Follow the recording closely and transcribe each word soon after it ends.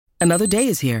Another day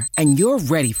is here, and you're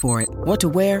ready for it. What to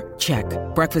wear? Check.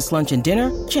 Breakfast, lunch, and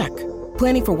dinner? Check.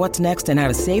 Planning for what's next and how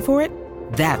to save for it?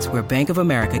 That's where Bank of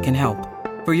America can help.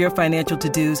 For your financial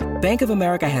to-dos, Bank of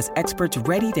America has experts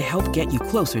ready to help get you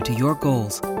closer to your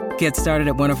goals. Get started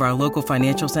at one of our local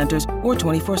financial centers or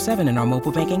 24/7 in our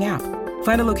mobile banking app.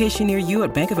 Find a location near you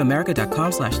at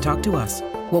bankofamerica.com/talktous.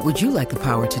 What would you like the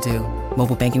power to do?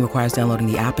 Mobile banking requires downloading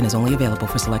the app and is only available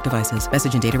for select devices.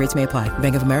 Message and data rates may apply.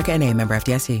 Bank of America N.A., member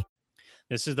FDIC.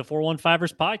 This is the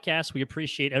 415ers podcast. We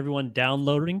appreciate everyone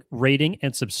downloading, rating,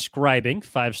 and subscribing.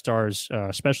 5 stars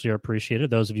especially are appreciated.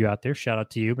 Those of you out there, shout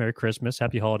out to you. Merry Christmas,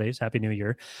 Happy Holidays, Happy New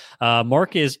Year.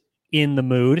 Mark is in the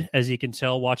mood, as you can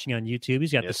tell, watching on YouTube.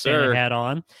 He's got the Santa hat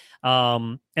on.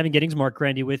 Evan Giddings, Mark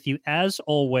Grandy with you, as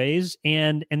always.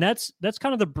 And that's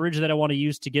kind of the bridge that I want to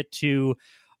use to get to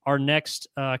our next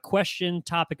question,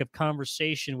 topic of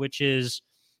conversation, which is,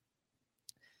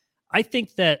 I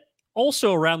think that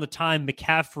also around the time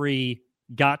McCaffrey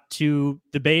got to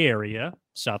the Bay Area,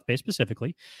 South Bay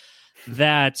specifically,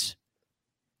 that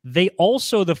the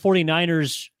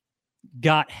 49ers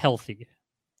got healthy.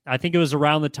 I think it was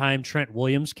around the time Trent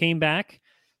Williams came back.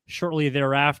 Shortly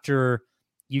thereafter,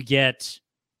 you get,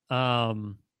 they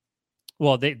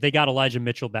got Elijah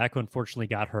Mitchell back, who unfortunately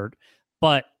got hurt.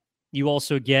 But you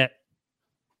also get,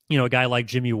 a guy like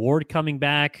Jimmy Ward coming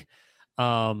back.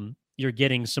 You're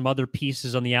getting some other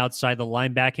pieces on the outside. The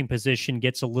linebacking position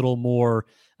gets a little more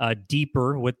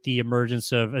deeper with the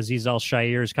emergence of Azeez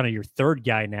Al-Shaair as kind of your third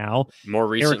guy now. More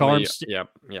recently,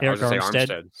 Eric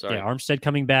Armstead. Sorry. Yeah, Armstead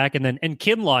coming back, and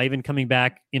Kinlaw even coming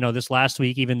back. This last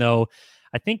week, even though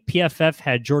I think PFF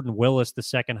had Jordan Willis, the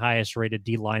second highest rated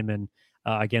D lineman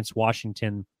against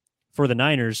Washington for the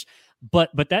Niners. But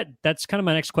that's kind of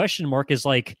my next question, Mark, is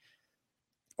like,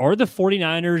 are the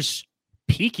 49ers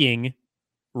peaking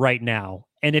right now?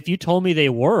 And if you told me they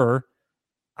were,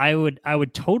 I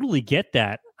would totally get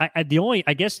that. The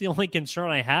only concern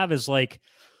I have is like,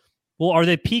 well, are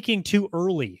they peaking too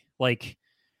early? Like,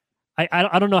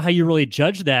 I don't know how you really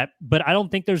judge that, but I don't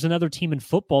think there's another team in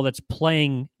football that's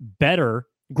playing better.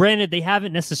 Granted, they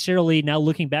haven't necessarily, now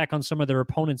looking back on some of their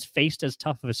opponents, faced as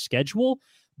tough of a schedule,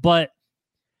 but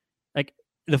like,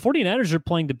 the 49ers are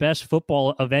playing the best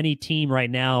football of any team right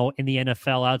now in the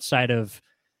NFL outside of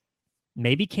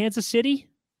maybe Kansas City?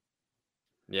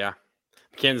 Yeah.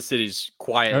 Kansas City's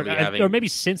quietly or maybe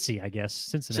Cincy, I guess.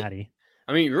 Cincinnati.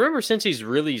 I mean, remember Cincy's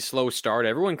really slow start?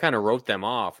 Everyone kind of wrote them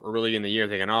off early in the year,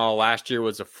 thinking, last year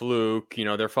was a fluke.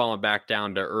 They're falling back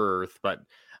down to earth. But,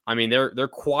 I mean, they're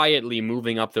quietly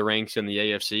moving up the ranks in the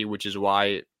AFC, which is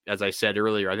why, as I said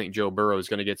earlier, I think Joe Burrow is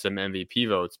going to get some MVP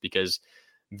votes because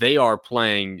they are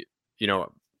playing,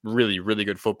 really, really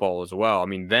good football as well. I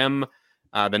mean, the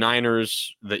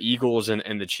Niners, the Eagles,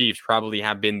 and the Chiefs probably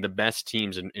have been the best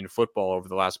teams in football over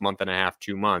the last month and a half,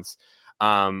 2 months.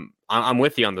 I'm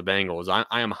with you on the Bengals.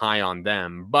 I am high on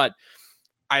them. But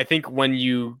I think when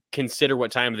you consider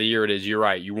what time of the year it is, you're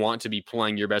right. You want to be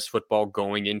playing your best football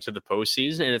going into the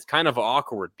postseason. And it's kind of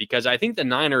awkward because I think the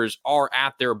Niners are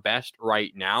at their best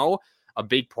right now. A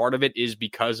big part of it is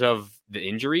because of the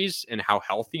injuries and how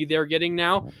healthy they're getting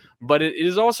now. But it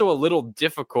is also a little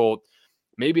difficult,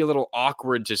 maybe a little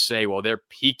awkward to say, well, they're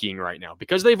peaking right now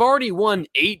because they've already won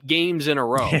 8 games in a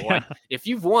row. Yeah. Like, if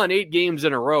you've won 8 games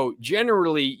in a row,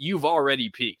 generally you've already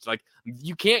peaked. Like,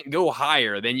 you can't go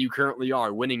higher than you currently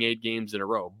are winning 8 games in a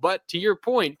row. But to your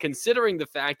point, considering the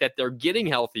fact that they're getting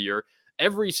healthier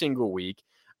every single week,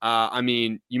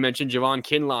 you mentioned Javon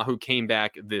Kinlaw, who came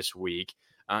back this week.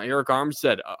 Eric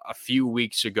Armstead a few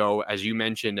weeks ago, as you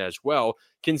mentioned as well.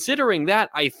 Considering that,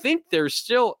 I think there's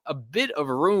still a bit of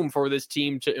room for this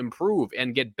team to improve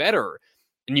and get better.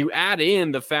 And you add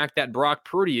in the fact that Brock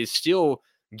Purdy is still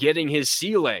getting his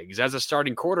sea legs as a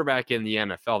starting quarterback in the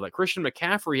NFL, that Christian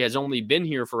McCaffrey has only been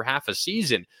here for half a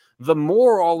season. The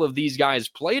more all of these guys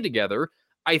play together,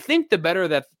 I think the better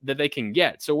that they can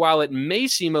get. So while it may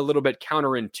seem a little bit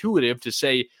counterintuitive to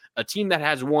say a team that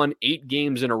has won 8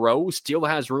 games in a row still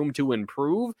has room to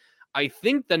improve, I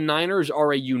think the Niners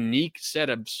are a unique set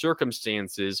of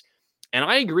circumstances. And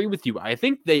I agree with you. I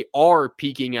think they are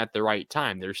peaking at the right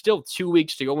time. There's still 2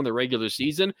 weeks to go in the regular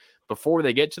season before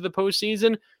they get to the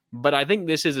postseason. But I think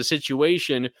this is a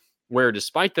situation where,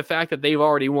 despite the fact that they've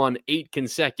already won 8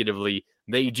 consecutively,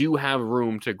 they do have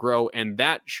room to grow. And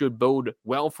that should bode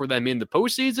well for them in the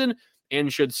postseason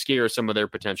and should scare some of their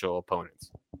potential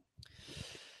opponents.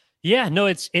 Yeah, no,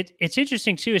 it's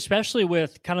interesting too, especially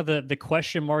with kind of the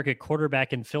question mark at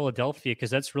quarterback in Philadelphia,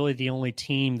 because that's really the only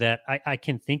team that I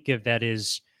can think of that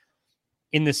is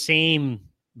in the same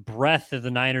breath of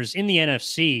the Niners in the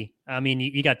NFC. I mean,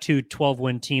 you got two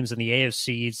 12-win teams in the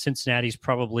AFC. Cincinnati's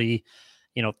probably,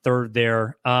 third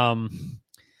there.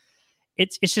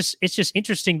 It's just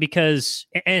interesting because,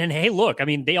 and hey, look, I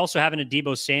mean, they also have an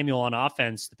Deebo Samuel on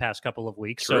offense the past couple of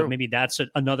weeks. True. So maybe that's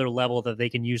another level that they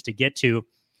can use to get to.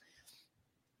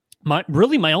 My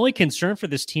only concern for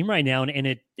this team right now,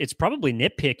 and it's probably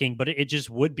nitpicking, but it just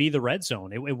would be the red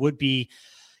zone. It would be,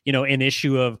 an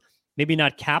issue of maybe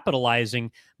not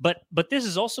capitalizing. But this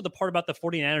is also the part about the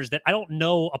 49ers that I don't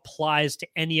know applies to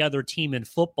any other team in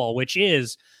football, which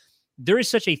is there is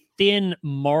such a thin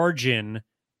margin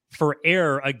for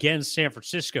error against San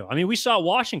Francisco. I mean, we saw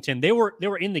Washington. They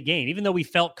were in the game, even though we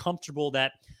felt comfortable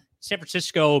that San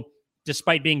Francisco,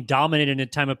 despite being dominated in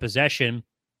time of possession,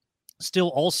 still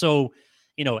also,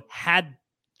 had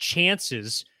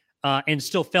chances and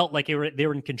still felt like they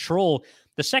were in control.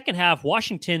 The second half,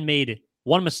 Washington made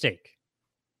one mistake,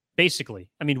 basically.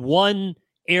 I mean, one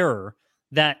error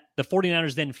that the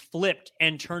 49ers then flipped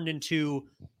and turned into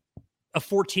a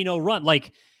 14-0 run.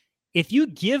 Like, if you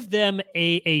give them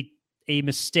a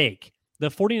mistake, the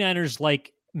 49ers,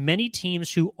 like many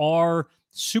teams who are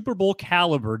Super Bowl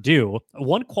caliber do,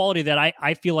 one quality that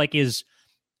I feel like is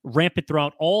rampant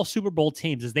throughout all Super Bowl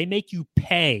teams is they make you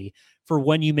pay for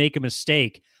when you make a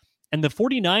mistake. And the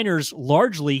 49ers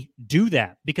largely do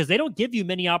that because they don't give you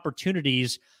many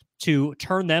opportunities to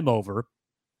turn them over.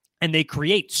 And they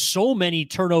create so many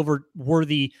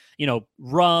turnover-worthy,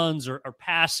 runs or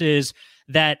passes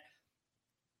that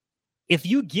if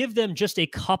you give them just a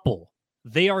couple,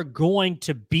 they are going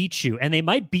to beat you, and they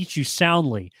might beat you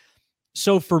soundly.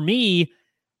 So for me,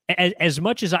 as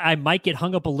much as I might get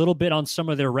hung up a little bit on some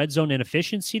of their red zone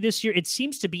inefficiency this year, it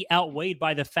seems to be outweighed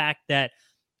by the fact that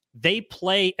they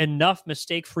play enough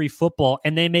mistake-free football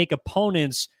and they make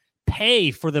opponents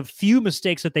pay for the few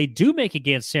mistakes that they do make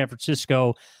against San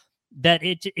Francisco, that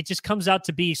it just comes out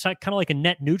to be kind of like a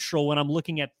net neutral when I'm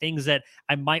looking at things that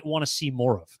I might want to see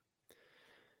more of.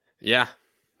 Yeah,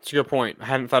 it's a good point. I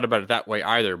hadn't thought about it that way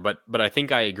either, but I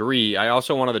think I agree. I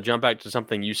also wanted to jump back to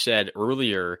something you said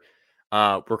earlier.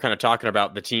 We're kind of talking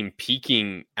about the team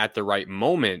peaking at the right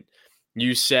moment.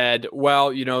 You said,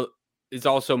 well, it's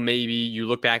also maybe you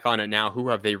look back on it now, who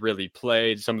have they really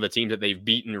played? Some of the teams that they've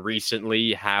beaten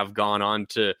recently have gone on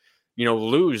to,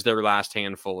 lose their last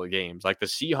handful of games. Like the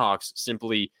Seahawks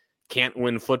simply can't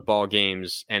win football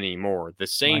games anymore. The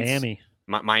Saints,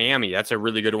 Miami, that's a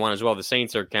really good one as well. The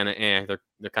Saints are kind of,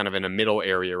 they're kind of in a middle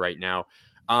area right now.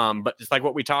 But it's like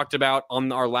what we talked about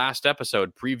on our last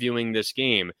episode, previewing this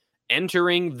game.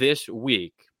 Entering this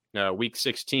week, week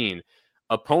 16,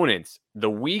 opponents the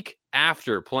week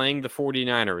after playing the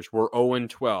 49ers were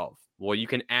 0-12. Well, you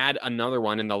can add another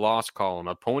one in the loss column.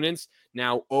 Opponents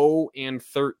now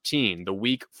 0-13 the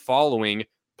week following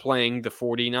playing the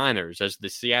 49ers, as the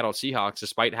Seattle Seahawks,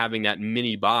 despite having that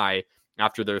mini bye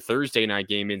after their Thursday night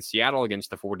game in Seattle against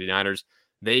the 49ers,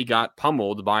 they got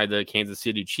pummeled by the Kansas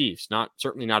City Chiefs.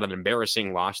 Certainly not an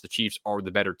embarrassing loss. The Chiefs are the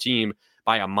better team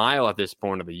by a mile at this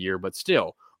point of the year, but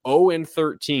still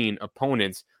 0-13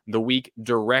 opponents the week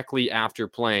directly after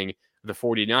playing the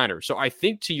 49ers. So I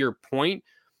think, to your point,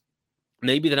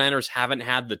 maybe the Niners haven't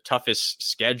had the toughest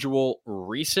schedule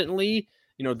recently.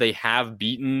 They have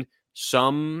beaten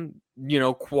some,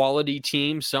 quality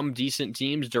teams, some decent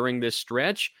teams during this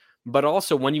stretch. But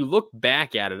also, when you look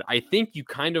back at it, I think you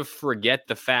kind of forget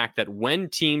the fact that when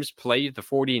teams play the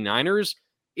 49ers,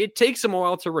 it takes them a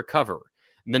while to recover.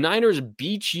 The Niners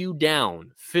beat you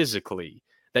down physically,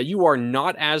 that you are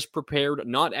not as prepared,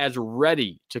 not as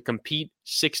ready to compete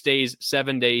 6 days,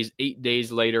 7 days, 8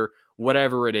 days later,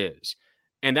 whatever it is.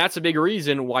 And that's a big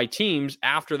reason why teams,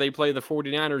 after they play the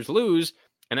 49ers, lose.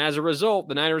 And as a result,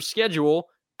 the Niners' schedule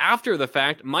after the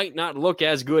fact might not look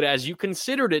as good as you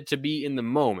considered it to be in the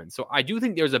moment. So I do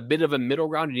think there's a bit of a middle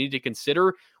ground you need to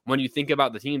consider when you think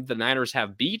about the teams the Niners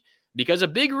have beat, because a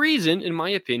big reason, in my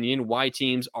opinion, why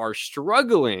teams are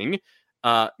struggling,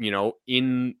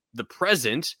 in the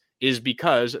present is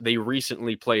because they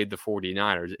recently played the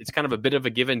 49ers. It's kind of a bit of a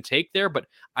give and take there, but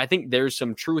I think there's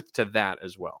some truth to that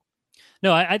as well.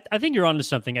 No, I think you're onto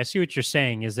something. I see what you're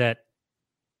saying is that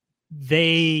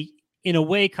they, in a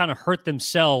way, kind of hurt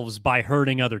themselves by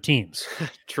hurting other teams.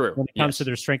 True. When it comes to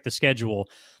their strength of schedule.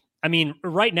 I mean,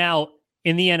 right now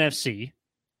in the NFC,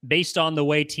 based on the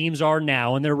way teams are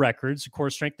now and their records, of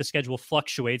course, strength of schedule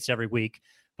fluctuates every week,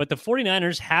 but the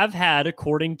 49ers have had,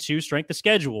 according to strength of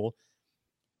schedule,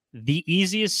 the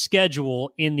easiest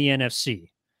schedule in the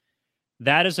NFC.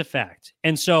 That is a fact.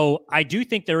 And so I do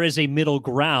think there is a middle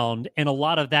ground, and a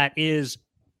lot of that is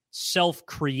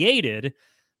self-created,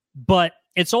 but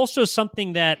it's also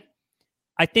something that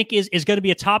I think is going to be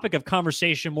a topic of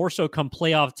conversation more so come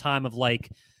playoff time of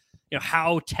like,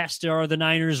 how tested are the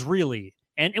Niners really?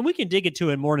 And we can dig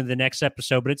into it more in the next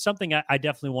episode, but it's something I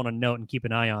definitely want to note and keep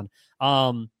an eye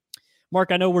on.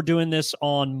 Mark, I know we're doing this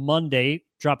on Monday,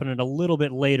 dropping it a little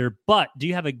bit later, but do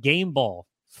you have a game ball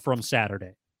from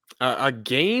Saturday? A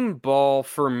game ball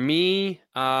for me,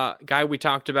 guy we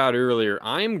talked about earlier,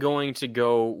 I'm going to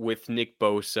go with Nick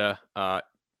Bosa.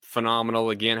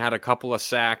 Phenomenal again, had a couple of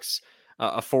sacks,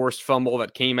 a forced fumble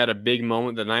that came at a big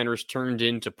moment. The Niners turned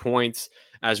into points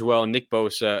as well. Nick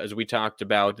Bosa, as we talked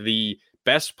about, the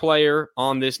best player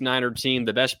on this Niner team,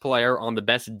 the best player on the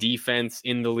best defense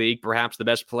in the league, perhaps the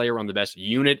best player on the best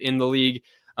unit in the league.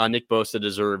 Nick Bosa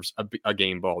deserves a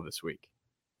game ball this week.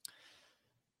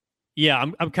 Yeah,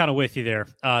 I'm kind of with you there.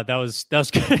 That's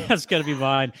going to be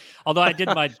mine. Although I did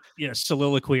my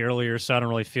soliloquy earlier, so I don't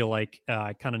really feel like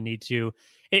I kind of need to.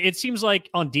 It seems like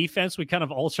on defense we kind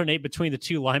of alternate between the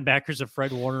two linebackers of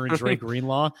Fred Warner and Dre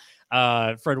Greenlaw.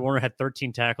 Fred Warner had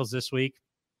 13 tackles this week.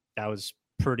 That was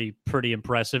pretty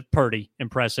impressive.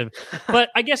 But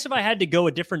I guess if I had to go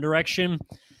a different direction,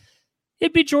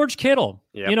 it'd be George Kittle.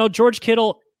 Yep. George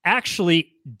Kittle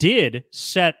actually did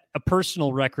set a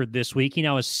personal record this week. He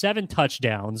now has 7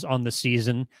 touchdowns on the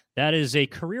season. That is a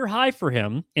career high for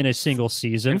him in a single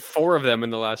season. And 4 of them in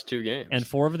the last 2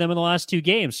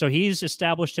 games. So he's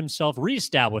reestablished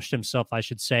himself, I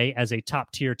should say, as a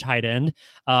top-tier tight end.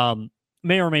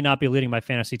 May or may not be leading my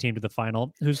fantasy team to the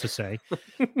final. Who's to say?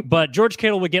 But George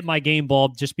Kittle would get my game ball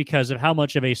just because of how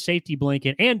much of a safety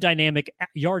blanket and dynamic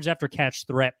yards after catch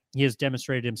threat he has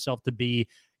demonstrated himself to be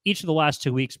each of the last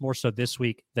 2 weeks, more so this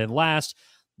week than last.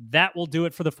 That will do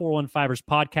it for the 415ers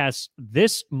podcast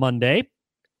this Monday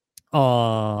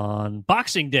on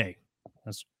Boxing Day.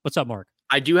 What's up, Mark?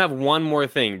 I do have one more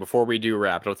thing before we do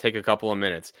wrap. It'll take a couple of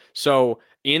minutes. So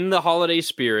in the holiday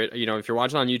spirit, if you're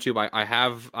watching on YouTube, I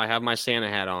have my Santa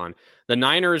hat on. The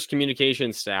Niners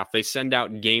communication staff, they send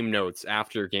out game notes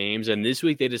after games. And this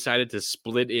week they decided to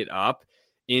split it up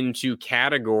into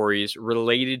categories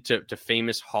related to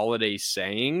famous holiday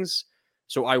sayings.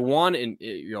 So I want,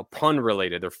 pun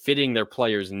related. They're fitting their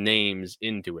players' names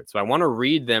into it. So I want to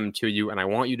read them to you, and I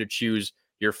want you to choose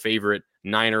your favorite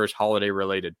Niners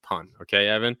holiday-related pun. Okay,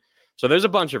 Evan? So there's a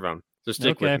bunch of them. So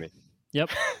stick with me.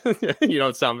 Yep. You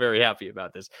don't sound very happy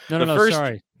about this. No,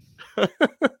 sorry.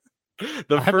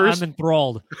 I'm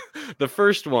enthralled. The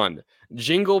first one,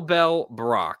 Jingle Bell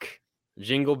Brock.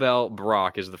 Jingle Bell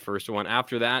Brock is the first one.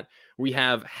 After that, we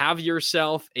have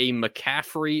yourself a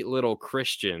McCaffrey little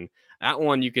Christian. That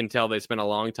one you can tell they spent a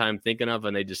long time thinking of,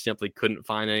 and they just simply couldn't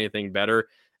find anything better,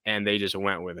 and they just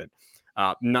went with it.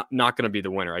 Not going to be the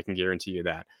winner, I can guarantee you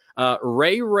that.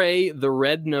 Ray the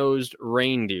Red-Nosed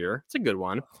Reindeer. It's a good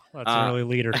one. That's an early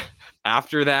leader.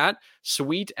 After that,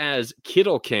 Sweet as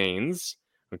Kittle Canes.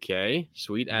 Okay,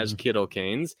 Sweet as Kittle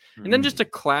Canes. And then just a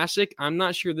classic. I'm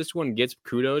not sure this one gets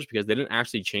kudos because they didn't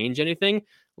actually change anything.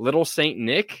 Little Saint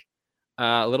Nick.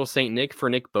 Little Saint Nick for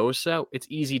Nick Bosa. It's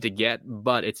easy to get,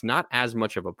 but it's not as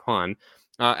much of a pun.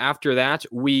 After that,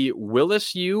 we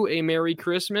Willis you a Merry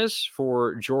Christmas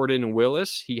for Jordan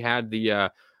Willis. He had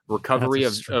the recovery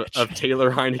of Taylor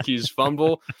Heineke's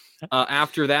fumble.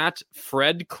 After that,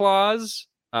 Fred Claus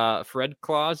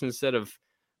instead of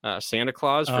Santa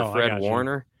Claus for Fred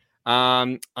Warner.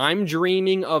 I'm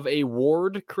dreaming of a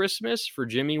Ward Christmas for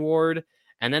Jimmy Ward.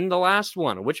 And then the last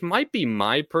one, which might be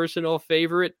my personal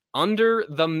favorite, Under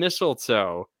the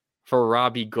Mistletoe for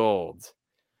Robbie Gold.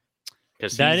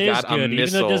 That is good. Even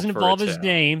though it doesn't involve his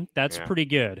name, that's pretty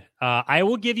good. I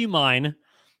will give you mine.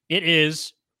 It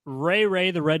is Ray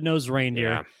the Red-Nosed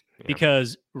Reindeer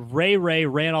because Ray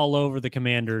ran all over the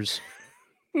Commanders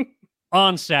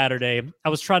on Saturday. I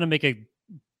was trying to make a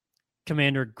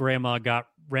Commander grandma got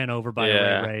ran over by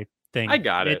a Ray thing. I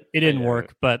got it. It didn't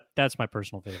work, but that's my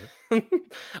personal favorite.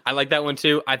 I like that one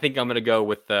too. I think I'm going to go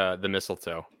with the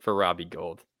mistletoe for Robbie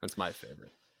Gold. That's my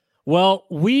favorite. Well,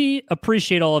 we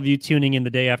appreciate all of you tuning in the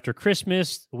day after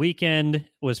Christmas. The weekend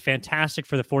was fantastic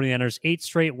for the 49ers. 8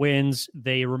 straight wins.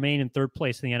 They remain in 3rd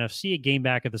place in the NFC, a game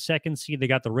back of the 2nd seed. They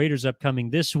got the Raiders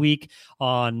upcoming this week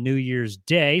on New Year's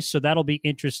Day, so that'll be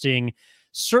interesting,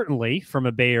 certainly from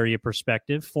a Bay Area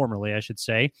perspective, formerly, I should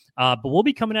say. But we'll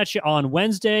be coming at you on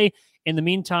Wednesday. In the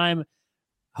meantime,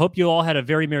 hope you all had a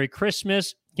very Merry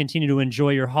Christmas. Continue to enjoy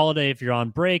your holiday if you're on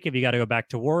break, if you got to go back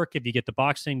to work, if you get the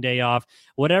Boxing Day off,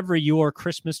 whatever your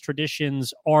Christmas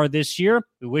traditions are this year.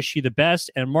 We wish you the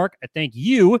best. And Mark, I thank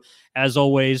you, as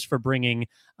always, for bringing,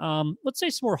 let's say,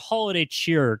 some more holiday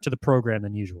cheer to the program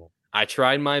than usual. I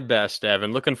tried my best,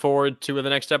 Evan. Looking forward to the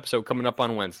next episode coming up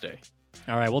on Wednesday.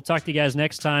 All right, we'll talk to you guys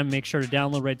next time. Make sure to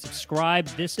download, rate, subscribe.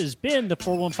 This has been the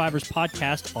 415ers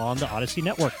podcast on the Odyssey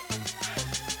Network.